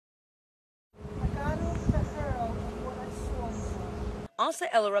Asa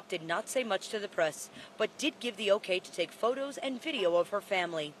Ellerup did not say much to the press, but did give the okay to take photos and video of her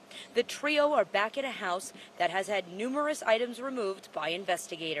family. The trio are back at a house that has had numerous items removed by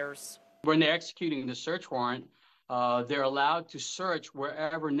investigators. When they're executing the search warrant, they're allowed to search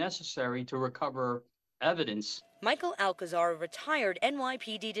wherever necessary to recover evidence. Michael Alcazar, a retired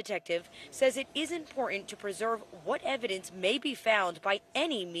NYPD detective, says it is important to preserve what evidence may be found by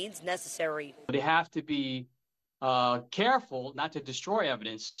any means necessary. They have to be careful not to destroy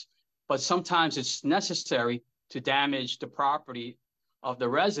evidence, but sometimes it's necessary to damage the property of the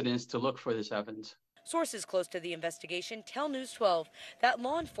residents to look for this evidence. Sources close to the investigation tell News 12 that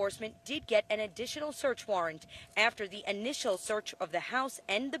law enforcement did get an additional search warrant after the initial search of the house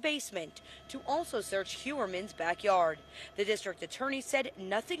and the basement to also search Heuermann's backyard. The district attorney said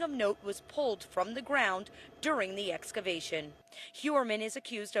nothing of note was pulled from the ground during the excavation. Heuermann is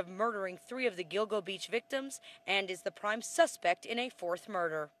accused of murdering 3 of the Gilgo Beach victims and is the prime suspect in a 4th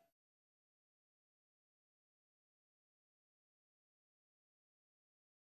murder.